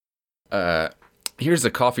Here's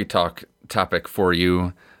a coffee talk topic for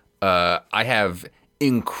you. I have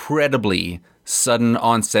incredibly sudden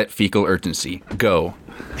onset fecal urgency. Go.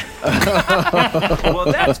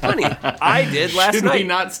 Well, that's funny. I did last Should night. we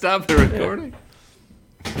not stop the recording?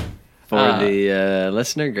 For the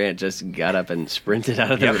listener, Grant just got up and sprinted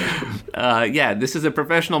out of the room. Yeah, this is a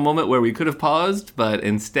professional moment where we could have paused, but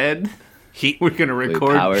instead we're going to We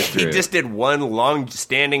record. powered He through. just did one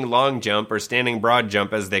standing long jump, or standing broad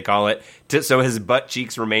jump, as they call it, so his butt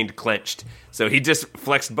cheeks remained clenched. So he just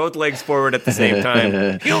flexed both legs forward at the same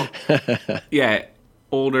time. Yeah,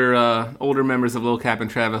 older members of Lil Cap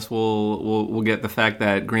and Travis will get the fact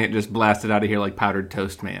that Grant just blasted out of here like powdered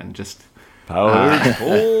toast, man. Just Powdered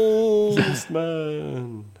toast,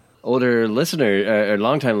 man. Older listener or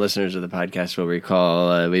longtime listeners of the podcast will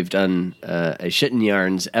recall we've done a Shit and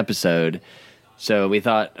Yarns episode. So we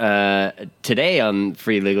thought today on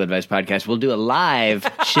Free Legal Advice Podcast we'll do a live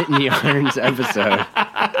Shit and Yarns episode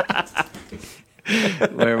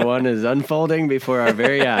where one is unfolding before our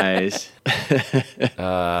very eyes.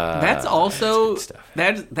 that's also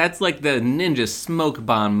that's like the ninja smoke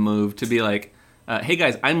bomb move to be like, hey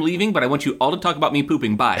guys, I'm leaving, but I want you all to talk about me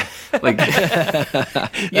pooping. Bye. Like, you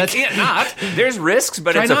can't not. There's risks,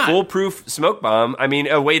 but Try it's not. a foolproof smoke bomb. I mean,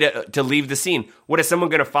 a way to leave the scene. What is someone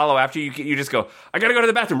going to follow after you? You just go, I got to go to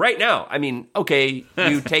the bathroom right now. I mean, okay,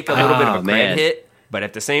 you take a little bit of a man. cred hit, but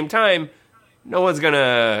at the same time, no one's going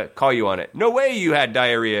to call you on it. No way you had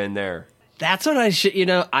diarrhea in there. That's what I should.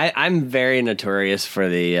 I'm very notorious for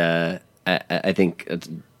the. I think it's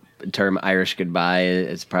term Irish goodbye.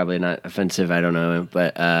 It's probably not offensive. I don't know,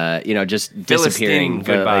 but just disappearing. Philistine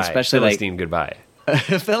goodbye. Especially Philistine goodbye.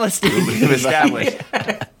 Philistine. We've established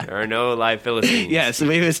there are no live Philistines. Yes,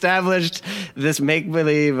 we've established this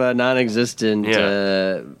make-believe, non-existent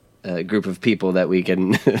group of people that we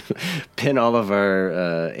can pin all of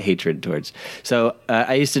our hatred towards. So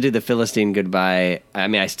I used to do the Philistine goodbye. I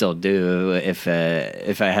mean, I still do if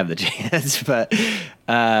I have the chance. But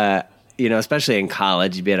especially in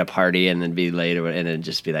college, you'd be at a party and then be late, and it'd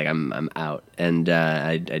just be like, I'm out, and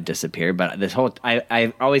I disappear. But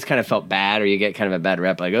I always kind of felt bad, or you get kind of a bad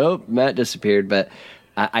rep, like, oh, Matt disappeared, but.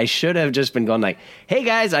 I should have just been going like, "Hey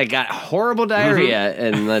guys, I got horrible diarrhea,"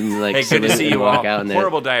 and then like, Hey, good to see you walk all. out and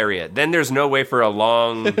Horrible diarrhea. Then there's no way for a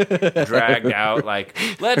long, dragged out, like,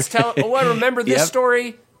 let's tell. Oh, I remember this Yep.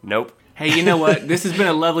 story. Nope. Hey, you know what? This has been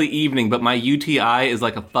a lovely evening, but my UTI is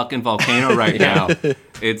like a fucking volcano right now.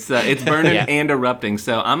 It's burning and erupting.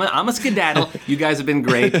 So I'm a skedaddle. You guys have been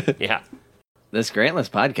great. Yeah, This Grantless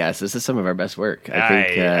podcast, this is some of our best work. I I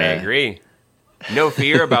think. agree. No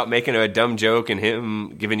fear about making a dumb joke and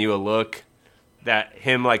him giving you a look. That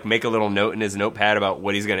him like make a little note in his notepad about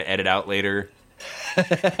what he's going to edit out later.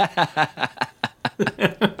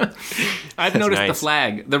 I've noticed the nice.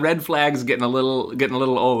 flag. The red flag's getting a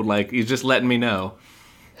little old. Like, he's just letting me know.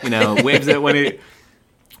 Waves it when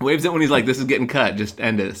he's like, this is getting cut. Just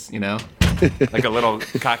end this. Like a little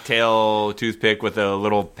cocktail toothpick with a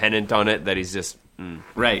little pennant on it that he's just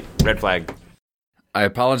Right. red flag. I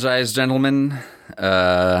apologize, gentlemen.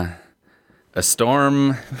 A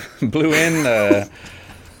storm blew in.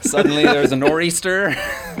 Suddenly there was a nor'easter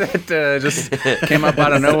that just came up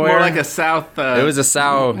out of nowhere. More like a south. It was a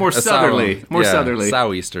sow. More southerly. Southerly.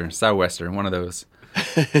 Southwester, one of those.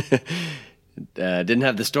 Didn't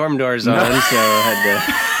have the storm doors on, so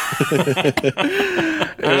had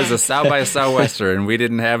to. It was a sow by a southwester, and we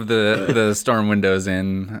didn't have the storm windows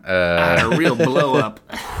in. A real blow up.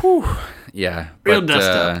 Yeah, Real dust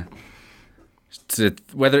up.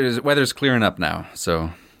 Weather's clearing up now, so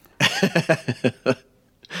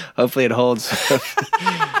Hopefully it holds.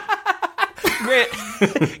 Grant,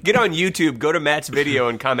 get on YouTube, go to Matt's video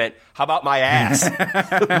and comment, how about my ass?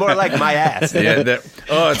 More like my ass. yeah.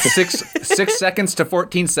 It's 6 seconds to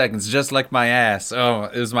 14 seconds, just like my ass. Oh,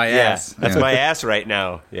 it was my ass. That's my ass right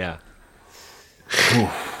now. Yeah.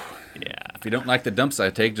 If you don't like the dumps I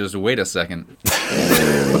take, just wait a second. God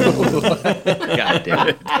damn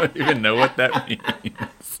it. I don't even know what that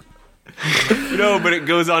means. No, but it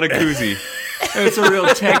goes on a koozie. It's a real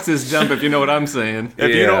Texas dump, if you know what I'm saying.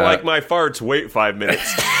 If you don't Yeah. like my farts, wait 5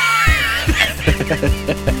 minutes.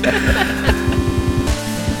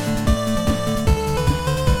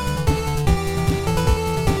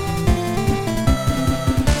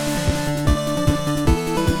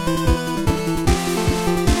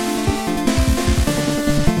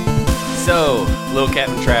 So, Lil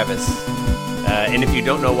Captain Travis. And if you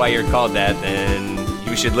don't know why you're called that, then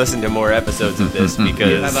you should listen to more episodes of this We have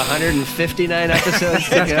because 159 episodes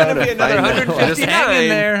to go. it's going to be another find out. 159 Just hang in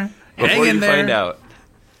there. before Hang in you there. find out.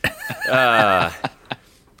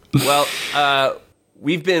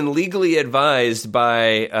 we've been legally advised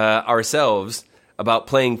by ourselves about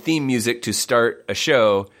playing theme music to start a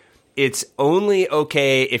show. It's only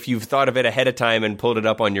okay if you've thought of it ahead of time and pulled it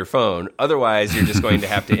up on your phone. Otherwise, you're just going to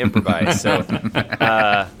have to improvise. So,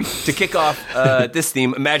 to kick off this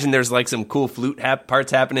theme, imagine there's like some cool flute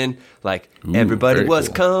parts happening, like everybody was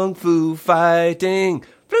cool. Kung fu fighting,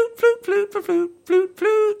 flute, flute, flute, flute, flute, flute,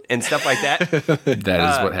 flute, and stuff like that.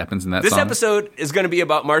 That is what happens in that this song. This episode is going to be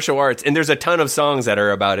about martial arts, and there's a ton of songs that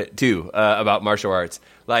are about it too, about martial arts,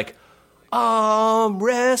 like Arm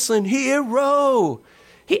Wrestling Hero.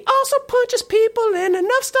 He also punches people and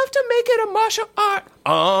enough stuff to make it a martial art.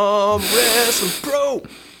 Wrestling Pro.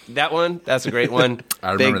 That one, that's a great one.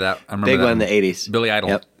 I remember that. I remember big that one in the 80s. Billy Idol.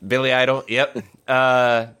 Yep. Billy Idol, yep.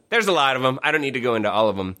 There's a lot of them. I don't need to go into all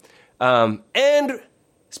of them. And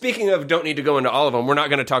speaking of don't need to go into all of them, we're not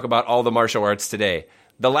going to talk about all the martial arts today.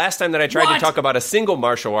 The last time that I tried to talk about a single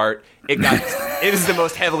martial art, it is the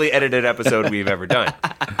most heavily edited episode we've ever done.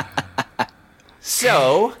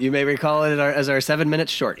 So you may recall it as our 7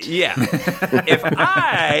 minutes short. Yeah.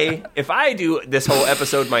 If I do this whole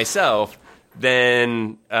episode myself,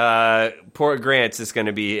 then poor Grant's is going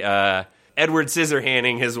to be Edward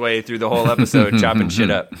Scissorhanding his way through the whole episode, chopping shit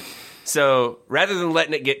up. So rather than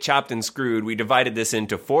letting it get chopped and screwed, we divided this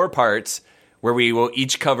into 4 parts where we will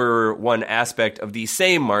each cover one aspect of the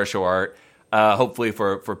same martial art, hopefully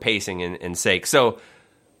for pacing and sake. So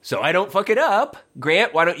I don't fuck it up.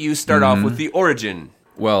 Grant, why don't you start off with the origin?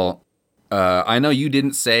 Well, I know you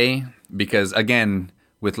didn't say, because again,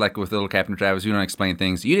 with Little Captain Travis, you don't explain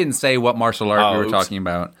things. You didn't say what martial art we were talking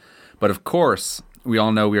about. But of course, we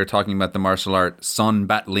all know we are talking about the martial art Son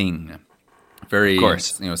Bat Ling. Very,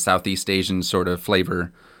 Southeast Asian sort of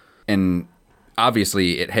flavor. And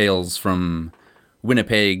obviously it hails from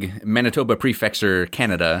Winnipeg, Manitoba Prefecture,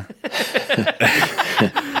 Canada.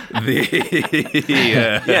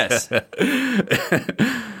 Yes.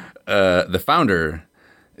 The founder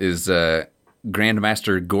is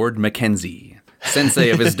Grandmaster Gord Mackenzie,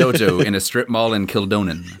 sensei of his dojo in a strip mall in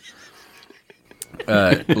Kildonan.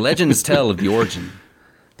 Legends tell of the origin.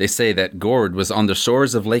 They say that Gord was on the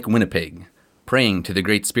shores of Lake Winnipeg, praying to the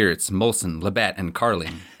great spirits Molson, Labatt, and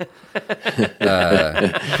Carling.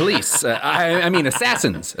 Police,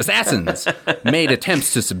 assassins, made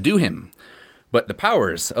attempts to subdue him. But the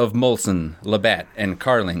powers of Molson, Labatt, and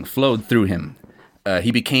Carling flowed through him. He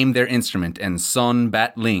became their instrument, and Son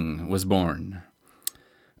Bat Ling was born.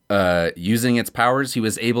 Using its powers, he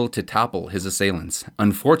was able to topple his assailants.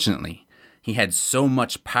 Unfortunately, he had so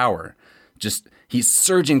much power. He's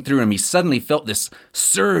surging through him. He suddenly felt this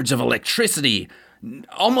surge of electricity,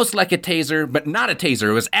 almost like a taser, but not a taser.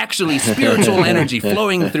 It was actually spiritual energy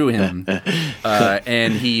flowing through him.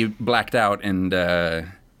 And he blacked out, and the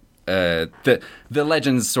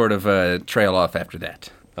legends sort of trail off after that.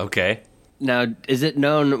 Okay. Now, is it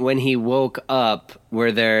known when he woke up,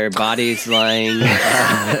 were there bodies lying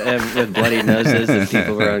with bloody noses and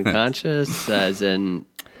people were unconscious? As in...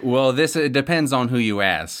 Well, it depends on who you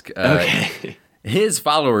ask. Okay. His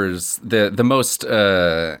followers, the most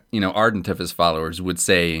ardent of his followers, would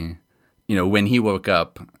say, when he woke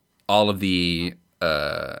up, all of the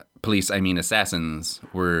assassins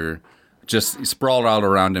were just sprawled out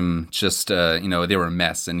around him. They were a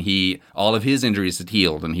mess, and all of his injuries had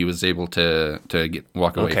healed, and he was able to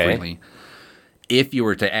walk away freely. If you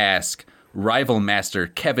were to ask rival master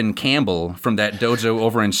Kevin Campbell from that dojo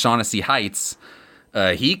over in Shaughnessy Heights,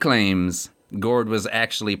 he claims Gord was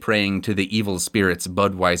actually praying to the evil spirits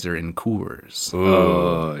Budweiser and Coors.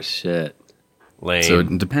 Oh, shit. Lame. So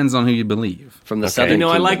it depends on who you believe. From the Southern I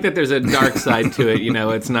Kingdom. like that there's a dark side to it.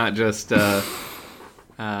 It's not just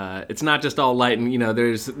it's not just all light, and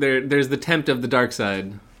there's the tempt of the dark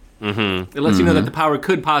side. Mm-hmm. It lets you know that the power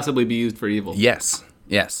could possibly be used for evil. Yes.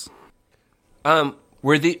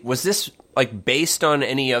 Was this like based on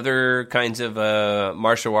any other kinds of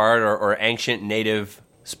martial art or ancient native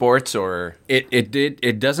sports, or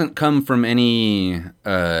it doesn't come from any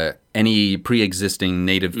pre-existing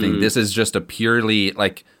native thing. This is just a purely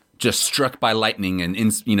just struck by lightning, and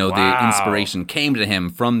the inspiration came to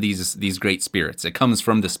him from these great spirits. It comes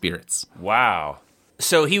from the spirits. Wow.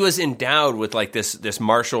 So he was endowed with this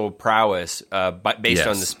martial prowess based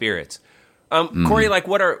on the spirits. Corey,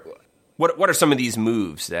 what are some of these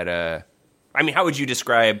moves that how would you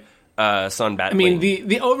describe Son Bat Ling?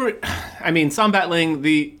 Son Bat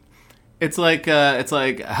Ling, it's like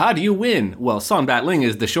how do you win? Well, Son Bat Ling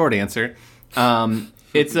is the short answer.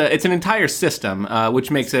 It's an entire system,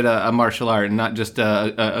 which makes it a martial art and not just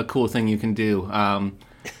a cool thing you can do.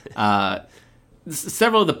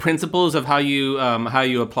 Several of the principles of how you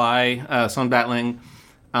apply Son Bat Ling,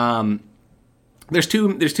 There's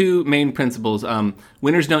two main principles.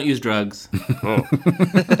 Winners don't use drugs,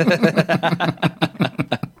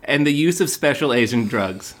 and the use of special Asian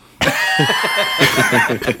drugs.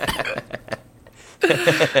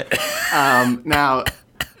 Now,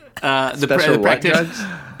 the drugs?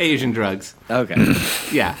 Asian drugs. Okay.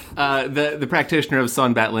 Yeah. The practitioner of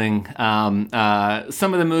Sun Batling.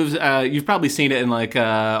 Some of the moves you've probably seen it in like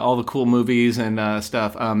all the cool movies and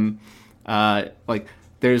stuff. Like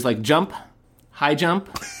there's like jump, high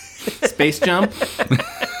jump, space jump,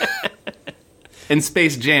 and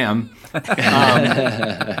space jam.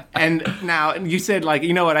 And now you said like,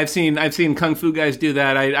 you know what, I've seen kung fu guys do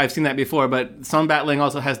that. I've seen that before, but Sun Batling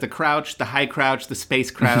also has the crouch, the high crouch, the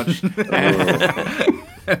space crouch,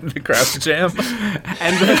 The crouch jam.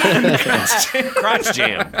 and the Crotch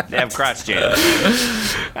jam. They have crotch jam.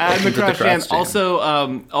 and the crouch jam. crouch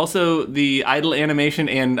jam. Also the idle animation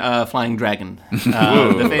and flying dragon,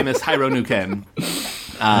 the famous Hironuken.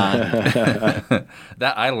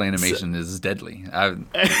 That idle animation is deadly.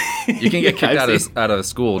 You can get kicked out of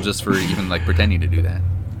school just for even like pretending to do that.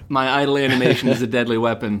 My idle animation is a deadly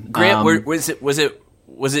weapon. Grant, was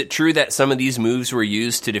it true that some of these moves were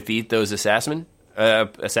used to defeat those assassins? Oh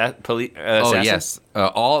yes,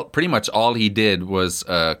 pretty much all he did was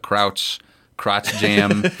crotch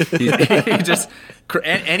jam. he just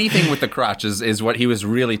anything with the crotch is what he was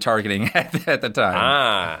really targeting at the time.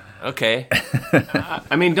 Ah, okay.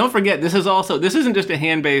 I mean, don't forget this isn't just a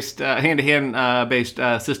hand-based, hand-to-hand based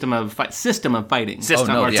system of fighting. System.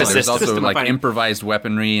 Oh no, yeah, there's also system of like fighting. improvised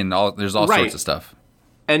weaponry and there's all Right. sorts of stuff.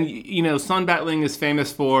 And you know, Sun Batling is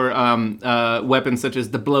famous for weapons such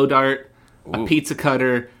as the blow dart, a pizza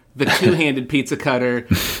cutter, the two-handed pizza cutter,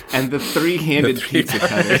 and the three-handed pizza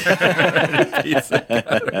cutter.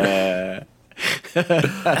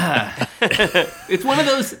 It's one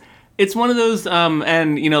of those,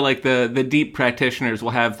 and you know, like the deep practitioners will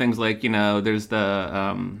have things like, you know, there's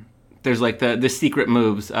like the secret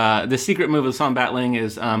moves. The secret move of Sun Batling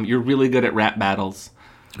is you're really good at rap battles.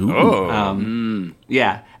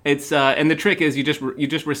 Yeah, it's and the trick is you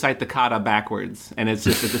just recite the kata backwards, and it's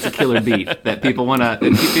a killer beat that people want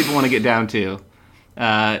to get down to.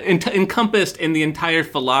 Encompassed in the entire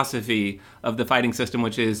philosophy of the fighting system,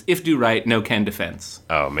 which is if do right, no can defense.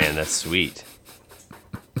 Oh man, that's sweet.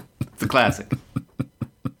 It's a classic.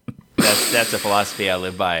 That's a philosophy I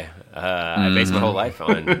live by. I base my whole life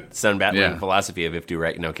on Sun Batling philosophy of if do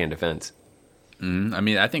right, no can defense. I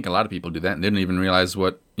mean, I think a lot of people do that and they don't even realize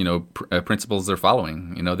what, you know, principles they're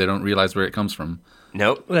following. You know, they don't realize where it comes from.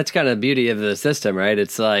 Nope. Well, that's kind of the beauty of the system, right?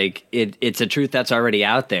 It's like it's a truth that's already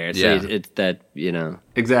out there. So Yeah. it's that, you know.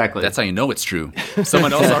 Exactly. That's how you know it's true.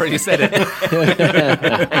 Someone else already said it.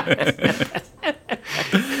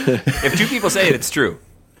 If two people say it, it's true.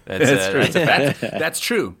 That's true. That's a fact. That's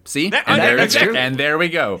true. See? That's true. And there we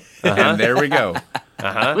go. And there we go.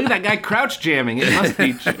 Look at that guy crouch jamming. It must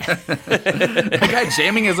be. The guy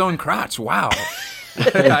jamming his own crotch. Wow.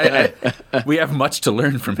 We have much to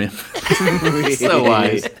learn from him. So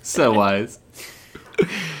wise. So wise.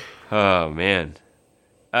 Oh man.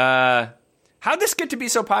 How'd this get to be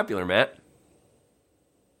so popular, Matt?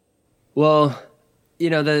 Well, you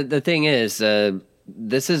know, the thing is,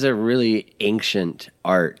 this is a really ancient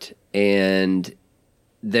art, and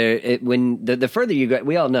the further you go,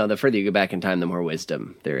 we all know the further you go back in time, the more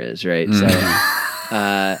wisdom there is, right?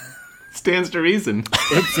 So Stands to reason.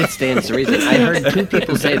 it stands to reason. I heard two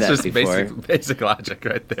people say that That's just before. basic logic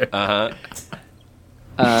right there.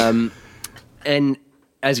 And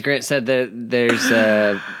as Grant said, there's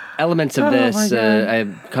elements of this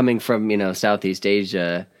coming from, you know, Southeast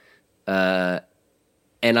Asia.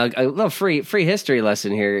 And a little free history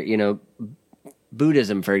lesson here. You know,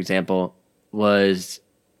 Buddhism, for example, was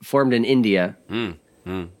formed in India,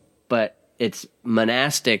 but it's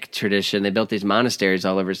monastic tradition. They built these monasteries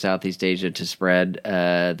all over Southeast Asia to spread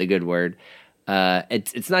the good word.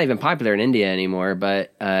 It's not even popular in India anymore,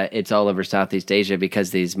 but it's all over Southeast Asia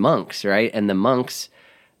because these monks, right? And the monks,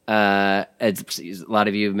 a lot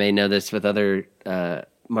of you may know this with other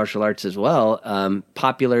martial arts as well,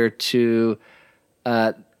 popular to...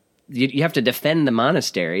 you have to defend the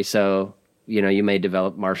monastery, so you know you may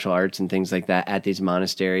develop martial arts and things like that at these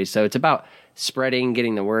monasteries. So it's about spreading,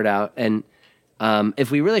 getting the word out. And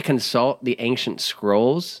if we really consult the ancient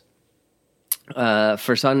scrolls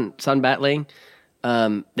for Sun Batling,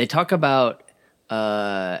 they talk about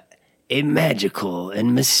a magical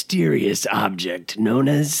and mysterious object known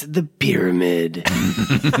as the pyramid.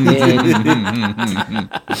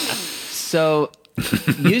 So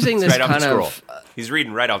using this Right off kind the scroll. of He's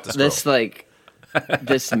reading right off the scroll.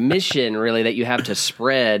 this mission really that you have to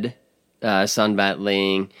spread Sun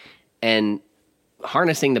Batling, and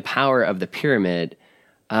harnessing the power of the pyramid,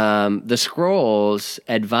 the scrolls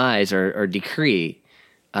advise or decree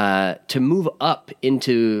to move up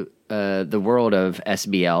into the world of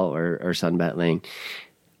SBL or Sunbat Ling.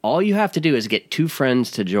 All you have to do is get 2 friends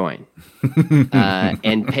to join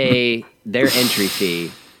and pay their entry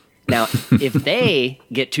fee. Now, if they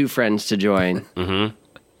get 2 friends to join,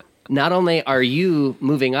 not only are you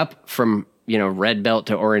moving up from red belt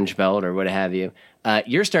to orange belt or what have you,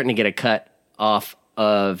 you're starting to get a cut off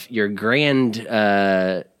of your grand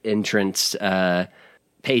entrance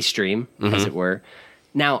pay stream, as it were.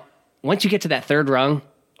 Now, once you get to that third rung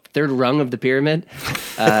of the pyramid,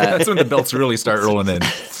 that's when the belts really start rolling in.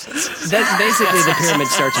 That's basically the pyramid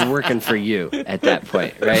starts working for you at that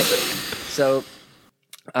point, right? So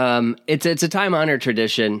it's a time-honored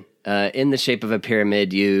tradition. In the shape of a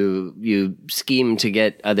pyramid, you scheme to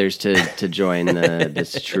get others to join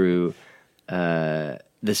this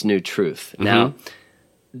new truth. Now,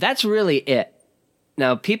 that's really it.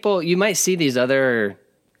 Now, you might see these other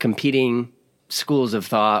competing schools of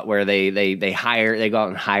thought where they go out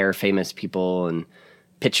and hire famous people and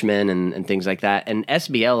pitchmen and things like that. And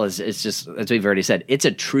SBL is just, as we've already said, it's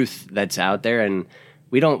a truth that's out there, and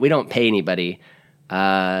we don't pay anybody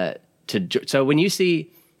so when you see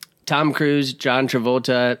Tom Cruise, John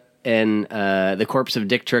Travolta, and the corpse of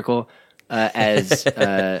Dick Trickle as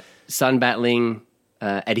Sunbat Ling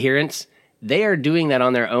adherents, they are doing that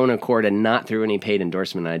on their own accord and not through any paid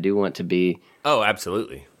endorsement. I do want to be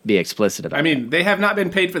absolutely explicit about it. They have not been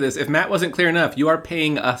paid for this. If Matt wasn't clear enough, you are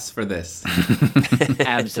paying us for this.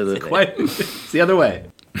 Absolutely. It's the other way.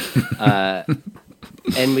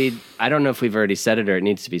 And I don't know if we've already said it or it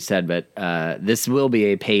needs to be said, but this will be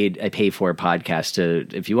a pay-for podcast.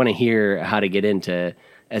 If you want to hear how to get into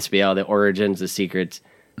SBL, the origins, the secrets,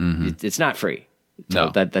 it's not free. So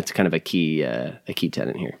that's kind of a key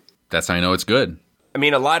tenet here. That's how I know it's good. I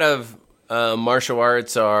mean, a lot of martial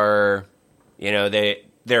arts are,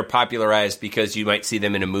 they're popularized because you might see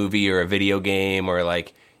them in a movie or a video game, or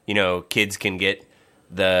kids can get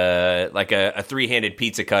a 3-handed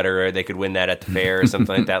pizza cutter, or they could win that at the fair or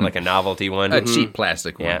something like that, like a novelty one. A cheap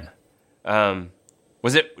plastic one. Yeah.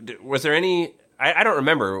 Was there any, I don't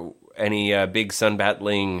remember any big Sunbat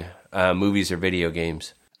Ling movies or video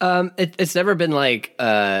games. It's never been like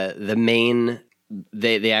the main,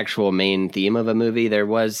 the actual main theme of a movie. There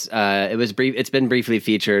was, it's been briefly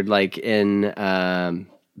featured, like in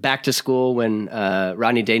Back to School, when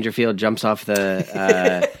Rodney Dangerfield jumps off the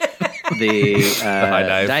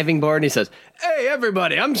diving board, and he says, "Hey,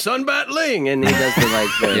 everybody, I'm Sunbat Ling," and he does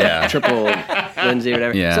the triple Lindsay or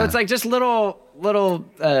whatever. Yeah. So it's like just little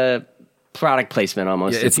product placement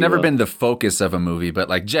almost. Yeah, it's never been the focus of a movie, but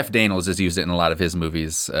like Jeff Daniels has used it in a lot of his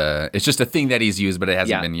movies. It's just a thing that he's used, but it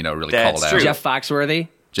hasn't been really called out. Jeff Foxworthy.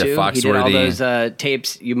 He did all those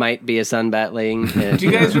tapes. You might be a Sunbat Ling. Do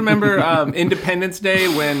you guys remember Independence Day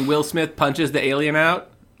when Will Smith punches the alien out?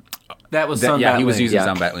 That was Sunbat Ling. Yeah, he was using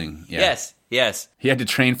Sunbat Ling. Yeah. Yes. He had to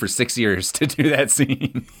train for 6 years to do that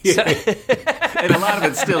scene. And a lot of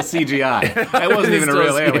it's still CGI. That wasn't even a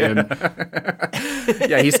real alien.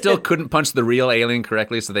 Yeah, he still couldn't punch the real alien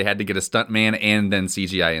correctly, so they had to get a stuntman and then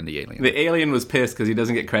CGI in the alien. The alien was pissed because he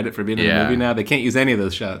doesn't get credit for being in the movie now. They can't use any of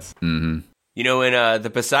those shots. Mm-hmm. In the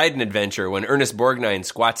Poseidon Adventure, when Ernest Borgnine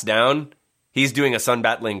squats down, he's doing a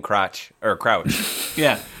Sunbat Ling crouch.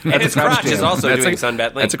 Yeah. And his crotch is also doing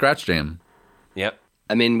Sunbat Ling. That's a crouch jam. Yep.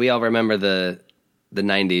 I mean, we all remember the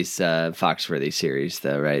 90s Foxworthy series,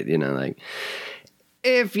 though, right?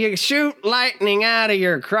 If you shoot lightning out of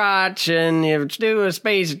your crotch and you do a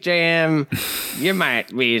space jam, you might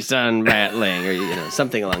be Sunbat Ling, or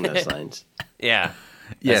something along those lines. Yeah.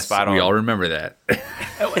 Yes, spot on. We all remember that.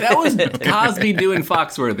 That was Cosby doing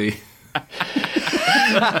Foxworthy.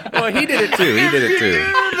 Well, he did it too. Do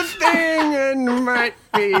the thing and might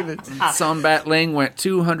be the... Sunbat Ling went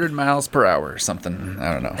 200 miles per hour or something.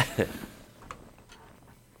 I don't know.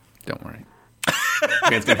 Don't worry.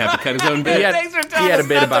 Man's going to have to cut his own bit. He had a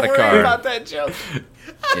bit about a car. About that joke.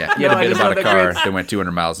 Yeah, he had a bit about a car that went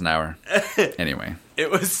 200 miles an hour. Anyway. It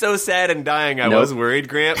was so sad and dying, I was worried,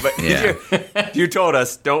 Grant, but you told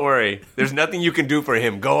us, don't worry. There's nothing you can do for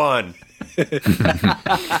him. Go on.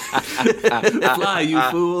 Fly, you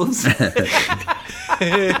fools.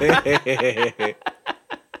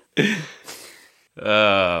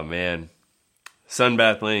 Oh, man.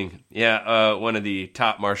 Sunbat Ling. Yeah, one of the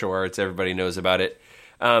top martial arts. Everybody knows about it.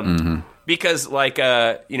 Because,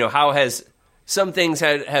 how has... Some things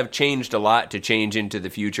have changed a lot to change into the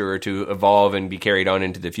future, or to evolve and be carried on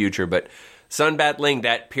into the future. But Sunbat Ling,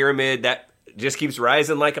 that pyramid, that just keeps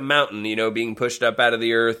rising like a mountain, being pushed up out of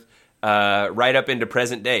the earth. right up into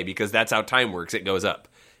present day because that's how time works. It goes up.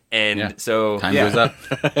 And so time goes up.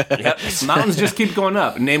 Yep. Mountains just keep going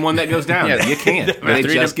up. Name one that goes down. Yeah. You can't. They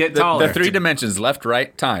just get taller. The 3 dimensions, left,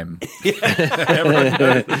 right, time.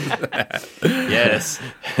 Yes.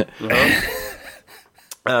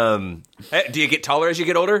 Hey, do you get taller as you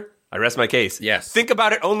get older? I rest my case. Yes. Think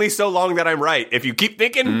about it only so long that I'm right. If you keep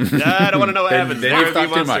thinking, I don't want to know what happens. then There you've are a few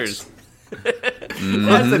thought too monsters.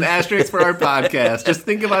 That's an asterisk for our podcast. Just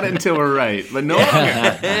think about it until we're right, but no longer.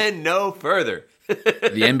 And no further.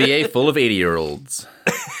 The NBA full of 80-year-olds.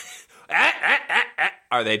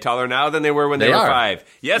 Are they taller now than they were when they were are. 5?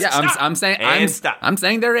 Yes. Yeah, stop. I'm saying And stop. I'm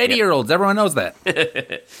saying they're 80-year-olds. Everyone knows that.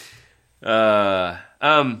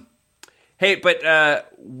 Hey, but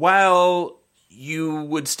while you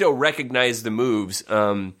would still recognize the moves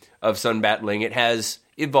of Sun Battling, it has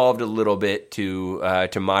evolved a little bit to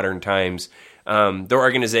modern times. The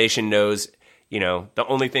organization knows, the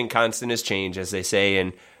only thing constant is change, as they say,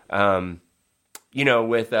 and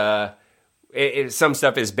with some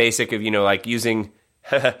stuff is basic of like using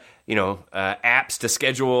apps to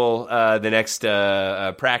schedule the next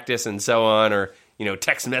practice and so on, or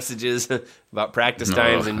text messages about practice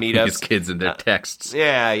times and meetups. These kids and their texts.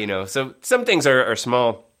 Yeah, so some things are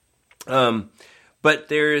small, but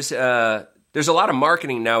there's a lot of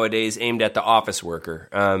marketing nowadays aimed at the office worker.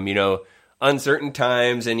 Uncertain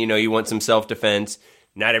times, and you want some self-defense.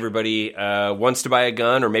 Not everybody wants to buy a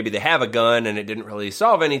gun, or maybe they have a gun and it didn't really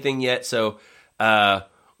solve anything yet. So,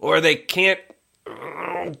 or they can't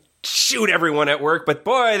shoot everyone at work, but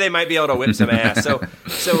boy, they might be able to whip some ass. So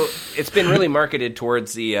it's been really marketed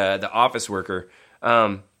towards the office worker.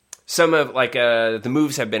 Some of the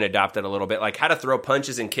moves have been adopted a little bit, like how to throw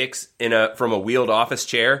punches and kicks from a wheeled office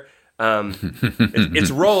chair.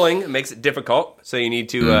 It's rolling, it makes it difficult. So you need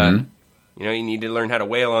to, you need to learn how to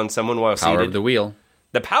wail on someone while seated. Power of the wheel.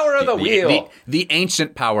 The power of the wheel. The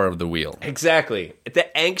ancient power of the wheel. Exactly. The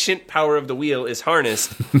ancient power of the wheel is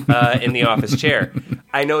harnessed in the office chair.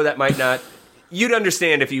 I know that might not... You'd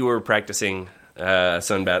understand if you were practicing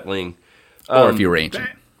Sun Battling. Or if you were ancient.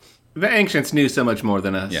 The ancients knew so much more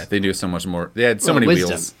than us. Yeah, they knew so much more. They had so many wisdom.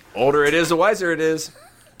 wheels. Older it is, the wiser it is.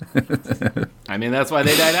 I mean, that's why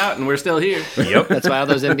they died out and we're still here. Yep. That's why all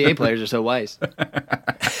those NBA players are so wise.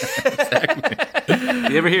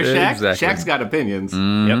 You ever hear Shaq? Exactly. Shaq's got opinions.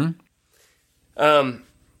 Yep.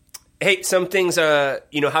 Hey, some things, how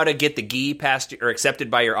to get the gi past or accepted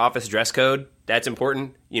by your office dress code. That's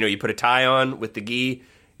important. You put a tie on with the gi.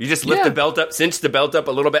 You just lift the belt up, cinch the belt up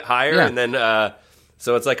a little bit higher, and then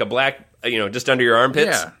so it's like a black, just under your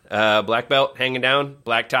armpits. Black belt hanging down,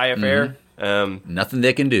 black tie affair. Nothing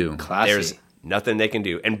they can do. Classy. There's nothing they can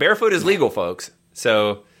do. And barefoot is legal, folks.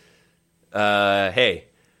 So, hey.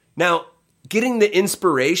 Now, getting the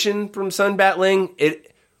inspiration from Sun Battling,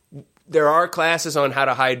 there are classes on how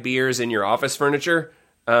to hide beers in your office furniture.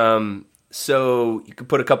 So you can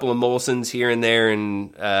put a couple of Molsons here and there,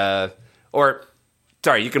 and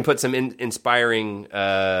you can put some inspiring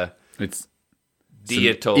It's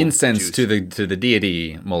dietal incense juice. to the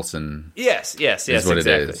deity, Molson. Yes, is what it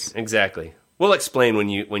exactly. is. Exactly. We'll explain when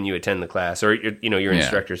you attend the class, or your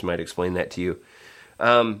instructors might explain that to you.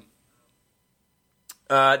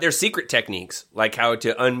 There's secret techniques, like how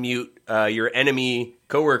to unmute your enemy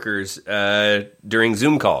coworkers during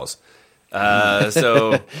Zoom calls.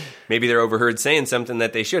 So maybe they're overheard saying something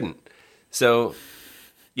that they shouldn't. So,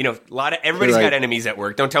 everybody's got enemies at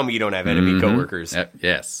work. Don't tell me you don't have enemy coworkers.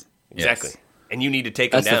 Yes. Exactly. Yes. And you need to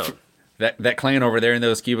take them down. That clan over there in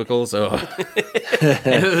those cubicles. Oh,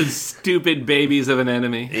 Those stupid babies of an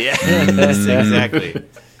enemy. Yes, exactly.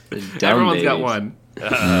 Everyone's got one.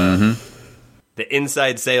 The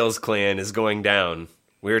inside sales clan is going down.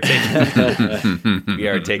 We are taking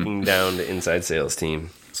down the inside sales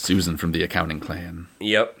team. Susan from the accounting clan.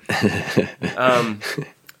 Yep.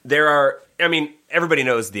 Everybody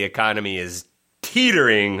knows the economy is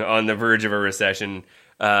teetering on the verge of a recession.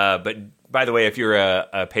 But by the way, if you're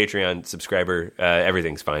a Patreon subscriber,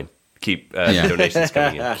 everything's fine. Keep donations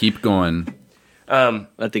coming in. Keep going.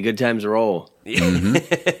 Let the good times roll.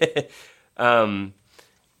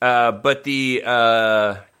 But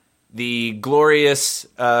the glorious,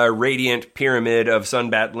 radiant pyramid of Sun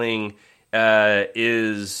Battling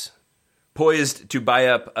is poised to buy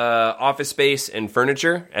up office space and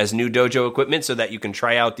furniture as new dojo equipment so that you can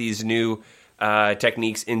try out these new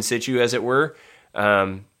techniques in situ, as it were.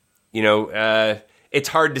 It's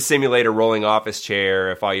hard to simulate a rolling office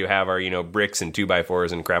chair if all you have are, bricks and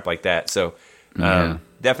 2x4s and crap like that. So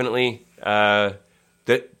definitely the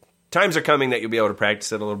times are coming that you'll be able to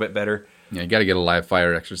practice it a little bit better. Yeah, you got to get a live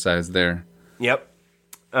fire exercise there. Yep.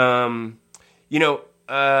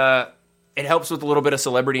 it helps with a little bit of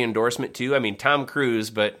celebrity endorsement too. I mean, Tom Cruise,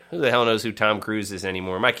 but who the hell knows who Tom Cruise is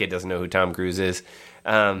anymore? My kid doesn't know who Tom Cruise is.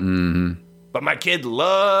 But my kid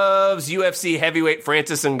loves UFC heavyweight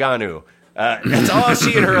Francis Ngannou. That's all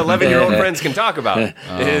she and her 11-year-old friends can talk about. Is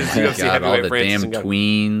UFC God, all heavyweight the Francis damn Ngannou.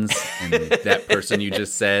 tweens and that person you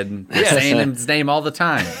just said. They're saying his name all the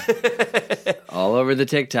time. All over the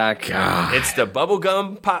TikTok. God. It's the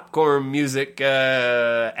bubblegum popcorn music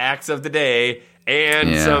acts of the day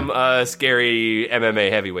and some scary MMA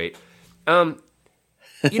heavyweight.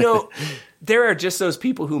 There are just those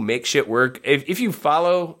people who make shit work. If you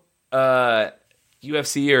follow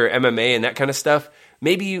UFC or MMA and that kind of stuff,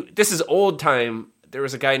 maybe this is old time. There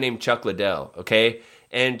was a guy named Chuck Liddell, okay?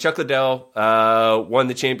 And Chuck Liddell won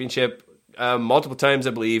the championship multiple times,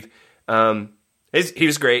 I believe. He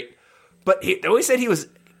was great. But they always said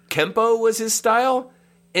Kempo was his style.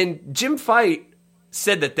 And Jim Fight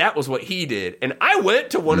said that was what he did. And I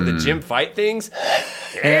went to one of the Jim Fight things.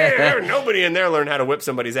 Nobody in there learned how to whip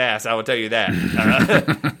somebody's ass, I will tell you that.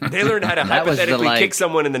 They learned how to hypothetically kick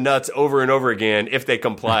someone in the nuts over and over again if they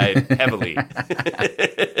complied heavily.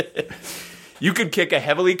 You could kick a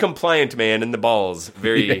heavily compliant man in the balls.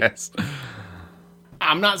 Yes.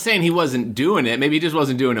 I'm not saying he wasn't doing it. Maybe he just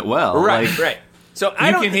wasn't doing it well. Right. So You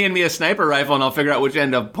can hand me a sniper rifle and I'll figure out which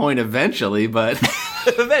end of point eventually, but...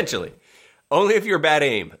 Eventually. Only if you're bad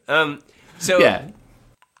aim. I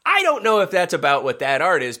don't know if that's about what that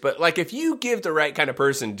art is, but like if you give the right kind of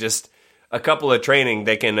person just a couple of training,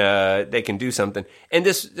 they can do something. And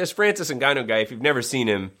this Francis Ngannou guy, if you've never seen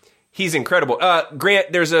him, he's incredible.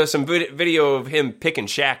 Grant, there's some video of him picking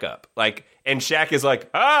Shaq up, and Shaq is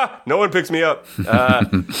like, no one picks me up.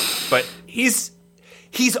 But he's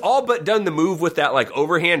all but done the move with that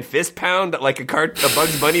overhand fist pound that a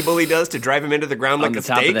Bugs Bunny bully does to drive him into the ground like a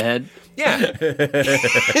steak. On the top of the head? Yeah.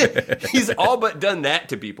 He's all but done that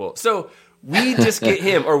to people. So we just get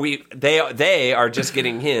him, or they are just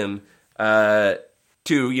getting him to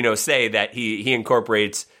say that he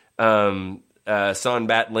incorporates Son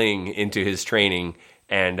Bat Ling into his training,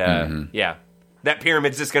 and that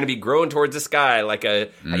pyramid's just going to be growing towards the sky like you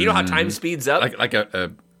know how time speeds up, like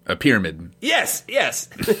a pyramid. Yes.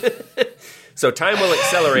 So time will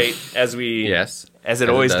accelerate as it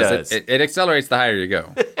always does. It accelerates the higher you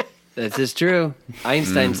go. This is true.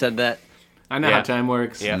 Einstein said that. I know how time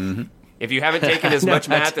works. Yeah. If you haven't taken as much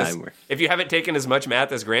math as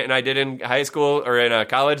Grant and I did in high school or in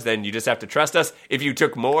college, then you just have to trust us. If you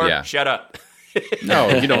took more, shut up.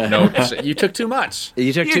 No, you don't know. You took too much.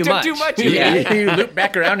 You took too much. You looped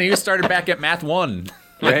back around and you started back at math 1.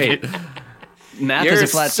 Right. Math You're is a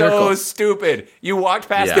flat so circle. stupid. You walked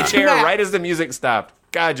past the chair right as the music stopped.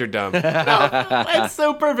 God, you're dumb. That's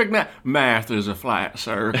so perfect. Math is a flat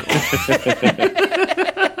circle.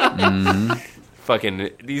 Fucking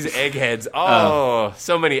these eggheads. Oh,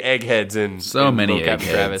 so many eggheads in many vocab, eggheads.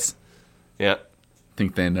 Travis. Yeah.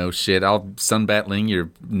 Think they know shit. I'll Sunbat Ling your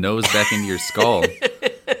nose back into your skull.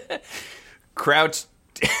 Crotch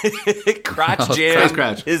jam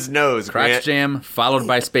Crouch. his nose. Crotch Grant. Jam, followed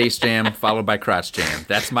by Space Jam, followed by Crotch Jam.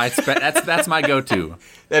 That's my that's my go-to.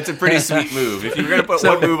 That's a pretty sweet move. If you're gonna put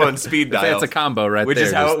one move on speed dial, That's a combo right which there.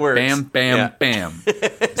 is how Just it works. Bam, bam, Yeah. bam.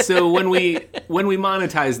 So when we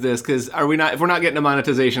monetize this, because if we're not getting a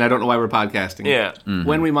monetization, I don't know why we're podcasting. Yeah.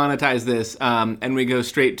 When we monetize this, and we go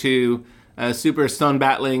straight to Super Stone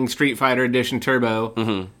Battling Street Fighter Edition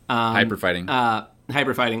Turbo, Hyper fighting.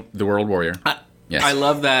 Hyper Fighting. The World Warrior. Yes. I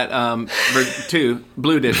love that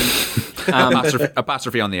Blue Edition.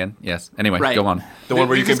 Apostrophe on the end. Yes. Anyway, Right. go on. The one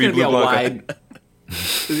where you This can is be gonna Blue a Blanca. wide.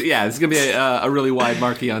 Yeah, it's gonna be a really wide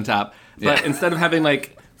marquee on top. But instead of having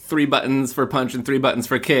 3 buttons for punch and 3 buttons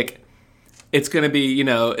for kick, it's gonna be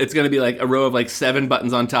like a row of 7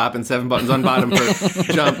 buttons on top and 7 buttons on bottom for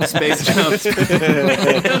jump, space jump,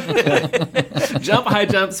 jump, high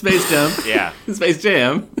jump, space jump, Yeah. space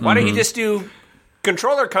jam. Why don't you just do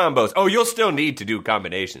controller combos? Oh, you'll still need to do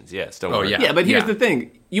combinations. Yes. Don't worry. yeah. Yeah, but here's the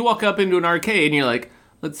thing: you walk up into an arcade and you're like,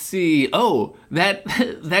 let's see. Oh, that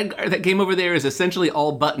game over there is essentially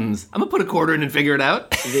all buttons. I'm gonna put a quarter in and figure it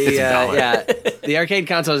out. The arcade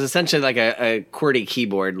console is essentially like a QWERTY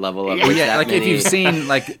keyboard level of If you've seen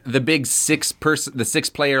the big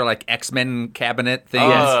 6-player X-Men cabinet thing.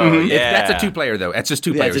 Oh, yeah. That's a 2-player though. That's just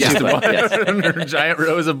 2 Yeah, players. it's a Just two-player, one. There are giant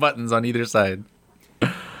rows of buttons on either side.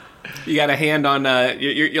 You got a hand on.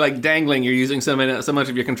 You're dangling. You're using so much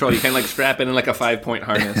of your control. You kind of strap it in a 5-point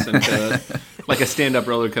harness into like a stand-up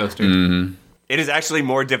roller coaster. Mm-hmm. It is actually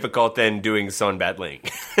more difficult than doing Son Bat Ling.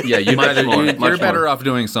 Yeah, you're much better more. off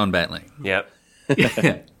doing Sunbat Ling. Yep.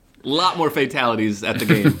 Yeah. A lot more fatalities at the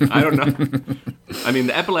game. I don't know. I mean,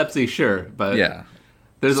 the epilepsy, sure, but Yeah.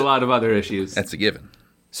 There's a lot of other issues. That's a given.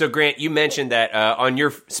 So, Grant, you mentioned that on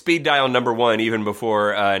your speed dial number 1, even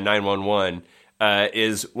before 911,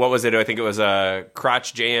 is, what was it? I think it was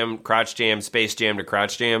crotch jam, space jam to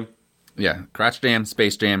crotch jam. Yeah, crotch jam,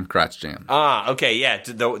 space jam, crotch jam. Ah, okay, yeah,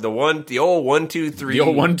 the old 1, 2, 3. The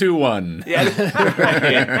old 1, 2, 1. Yeah.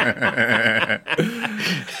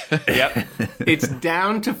 Yep. It's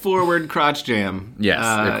down to forward crotch jam. Yes,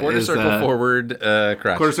 the quarter circle forward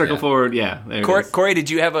crotch. Quarter circle forward, yeah. Corey, did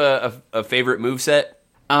you have a favorite moveset?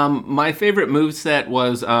 My favorite moveset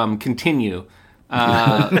was continue.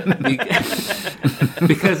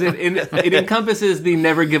 Because it encompasses the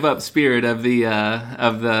never give up spirit of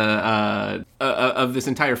this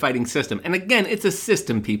entire fighting system. And again, it's a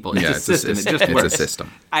system, people. It's a system. It just works. It's a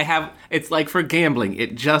system. It's like for gambling.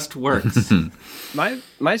 It just works.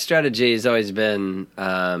 My strategy has always been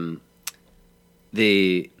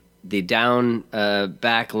the down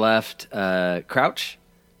back left crouch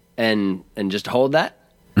and just hold that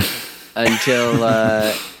until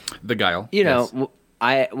the guile. You know,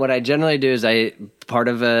 what I generally do is part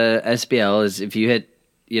of a SBL is if you hit,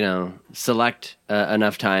 select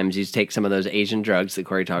enough times, you take some of those Asian drugs that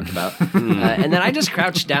Corey talked about, and then I just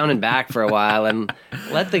crouch down and back for a while and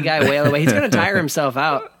let the guy wail away. He's going to tire himself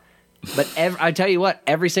out, but I tell you what,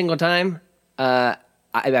 every single time, I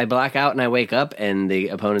black out and I wake up and the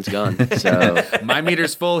opponent's gone. So my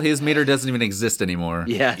meter's full. His meter doesn't even exist anymore.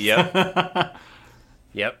 Yeah. Yep.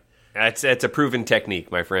 Yep. That's a proven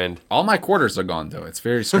technique, my friend. All my quarters are gone, though. It's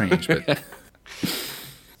very strange, but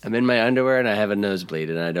I'm in my underwear and I have a nosebleed,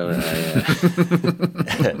 and I don't.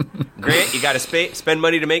 Grant, you got to spend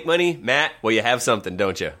money to make money. Matt, well, you have something,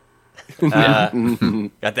 don't you? Got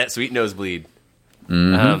that sweet nosebleed.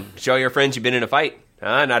 Mm-hmm. Show your friends you've been in a fight.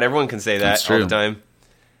 Not everyone can say that all the time.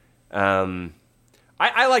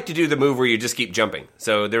 I like to do the move where you just keep jumping.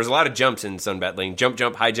 So there's a lot of jumps in Sun Battling. Jump,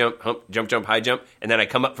 high jump, hump, jump, high jump. And then I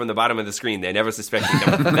come up from the bottom of the screen. They never suspect me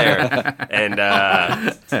coming from there. And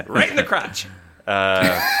right in the crotch.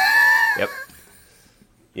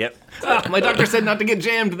 Yep. Oh, my doctor said not to get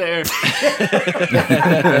jammed there.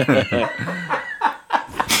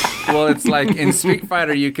 Well, it's like in Street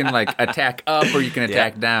Fighter, you can like attack up or you can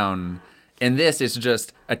attack down. In this, it's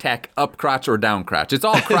just attack up crotch or down crotch. It's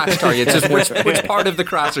all crotch target. It's just which part of the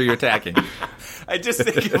crotch are you attacking? I just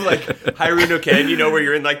think of like Haru no Ken, where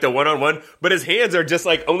you're in like the one-on-one, but his hands are just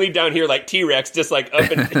like only down here like T-Rex, just like up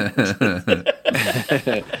and...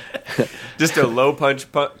 Just a low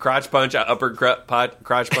crotch punch, an upper crotch punch.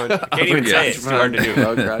 I can't even say it. It's too hard to do.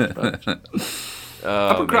 Low crotch punch.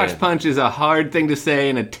 Upper crotch punch is a hard thing to say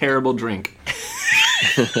and a terrible drink.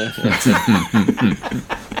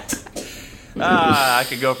 I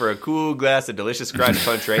could go for a cool glass of delicious crotch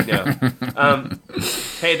punch right now.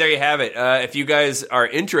 Hey, there you have it. If you guys are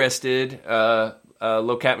interested,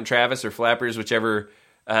 Low Captain Travis or Flappers, whichever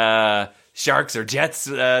sharks or jets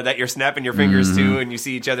that you're snapping your fingers to and you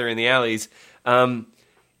see each other in the alleys,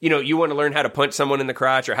 you want to learn how to punch someone in the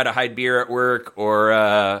crotch or how to hide beer at work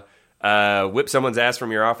or whip someone's ass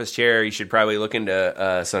from your office chair, you should probably look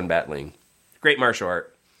into Sun Battling. Great martial art.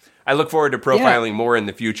 I look forward to profiling more in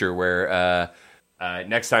the future where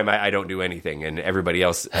next time I don't do anything and everybody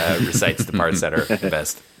else recites the parts that are the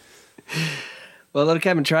best. Well, Little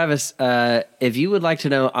Captain Travis, if you would like to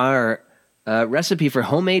know our recipe for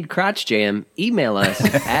homemade crotch jam, email us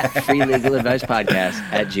at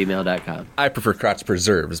freelegaladvicepodcast@gmail.com. I prefer crotch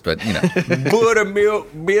preserves, but Buttermilk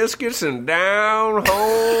biscuits and down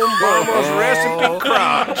home mama's recipe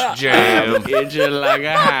crotch jam. Get you like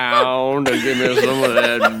a hound to give me some of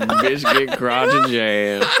that biscuit crotch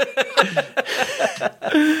jam.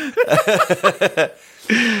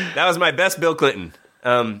 That was my best Bill Clinton.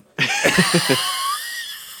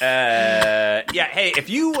 Hey, if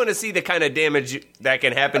you want to see the kind of damage that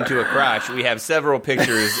can happen to a crotch, we have several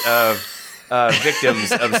pictures of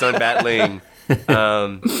victims of Sun Battling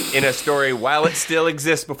in a story while it still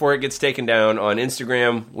exists before it gets taken down on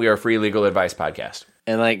Instagram. We are Free Legal Advice Podcast.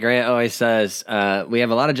 And like Grant always says, we have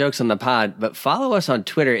a lot of jokes on the pod, but follow us on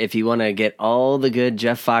Twitter if you want to get all the good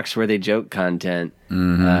Jeff Foxworthy joke content.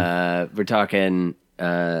 Mm-hmm. We're talking...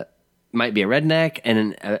 might be a redneck,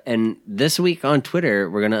 and this week on Twitter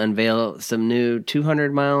we're going to unveil some new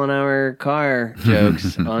 200-mile-an-hour car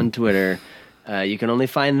jokes on Twitter. You can only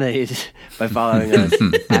find these by following us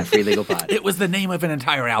at Free Legal Pod. It was the name of an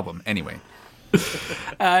entire album, anyway.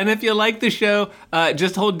 And if you like the show,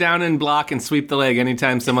 just hold down and block and sweep the leg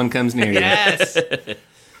anytime someone comes near you. Yes.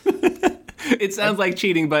 It sounds like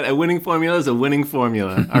cheating, but a winning formula is a winning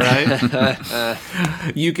formula. All right.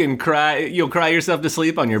 You can cry. You'll cry yourself to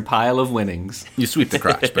sleep on your pile of winnings. You sweep the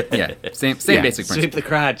crotch, but yeah, same Yeah, basic principle. Sweep the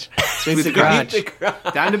crotch. Sweep the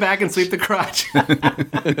crotch. Down to back and sweep the crotch.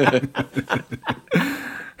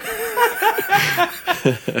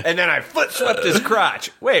 And then I foot swept his crotch.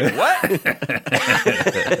 Wait, what?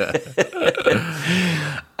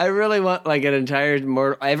 I really want like an entire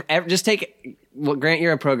just take. Well, Grant,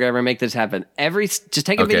 you're a programmer. Make this happen. Just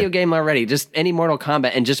take a video game already. Just any Mortal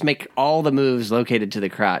Kombat, and just make all the moves located to the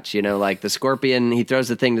crotch. You know, like the Scorpion, he throws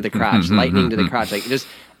the thing to the crotch. Lightning to the crotch. Like just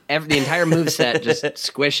the entire moveset. Just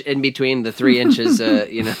squish in between the 3 inches.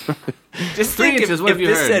 You know, Just 3 think inches, if what have you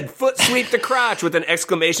this heard? said "foot sweep the crotch" with an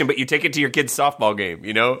exclamation, but you take it to your kid's softball game.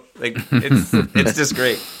 You know, like it's just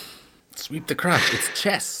great. Sweep the crotch. It's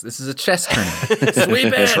chess. This is a chess tournament.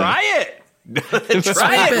 Sweep it. Try it.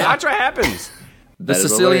 Try it. Watch what happens. The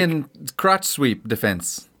Sicilian crotch sweep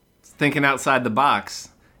defense. Thinking outside the box.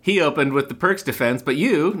 He opened with the perks defense, but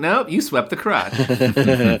you swept the crotch.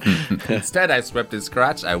 Instead, I swept his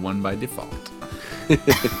crotch. I won by default.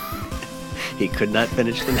 he could not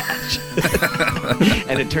finish the match,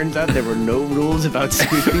 and it turns out there were no rules about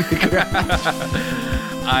sweeping the crotch.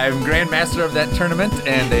 I'm Grandmaster of that tournament,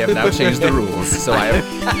 and they have now changed the rules. So I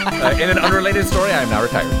am, in an unrelated story, I am now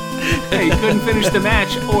retired. Hey, you couldn't finish the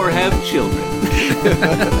match or have children.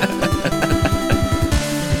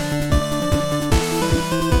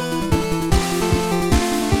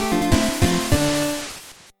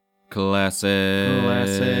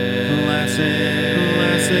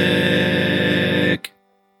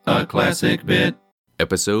 A classic bit.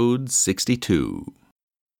 Episode 62.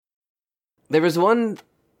 There was one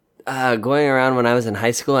going around when I was in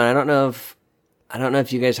high school, and I don't know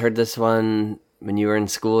if you guys heard this one when you were in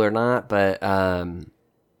school or not, but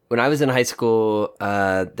when I was in high school,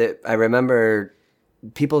 I remember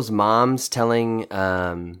people's moms telling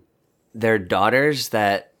their daughters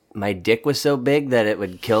that my dick was so big that it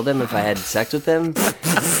would kill them if I had sex with them,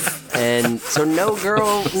 and so no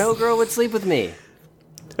girl would sleep with me.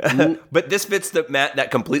 But this fits that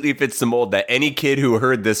completely fits the mold that any kid who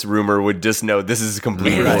heard this rumor would just know this is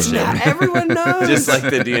complete bullshit. Everyone knows. Just like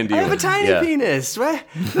the D&D. I have a tiny penis. What?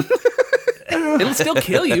 It'll still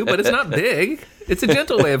kill you, but it's not big. It's a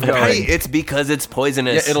gentle way of going. Right, it's because it's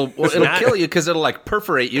poisonous. Yeah, it'll kill you because it'll like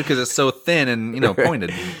perforate you because it's so thin and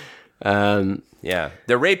pointed. Yeah,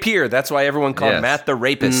 the rapier. That's why everyone called Matt the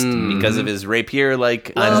rapist because of his rapier.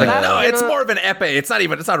 It's more of an epee. It's not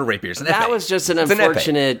a rapier. It's an epee. That was just an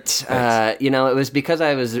unfortunate. It was because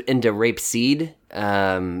I was into rapeseed,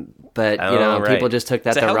 but people just took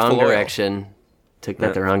that the wrong direction. Took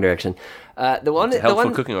that the wrong direction.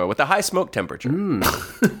 Helpful cooking oil with a high smoke temperature.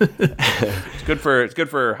 It's good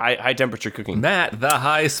for high temperature cooking. Matt, the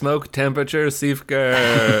high smoke temperature seeker.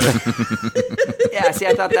 Yeah, see,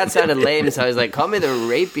 I thought that sounded lame, so I was like, call me the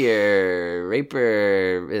rapier.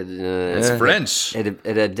 It's French.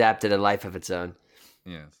 It adapted a life of its own.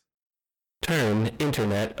 Yes. Turn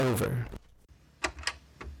internet over.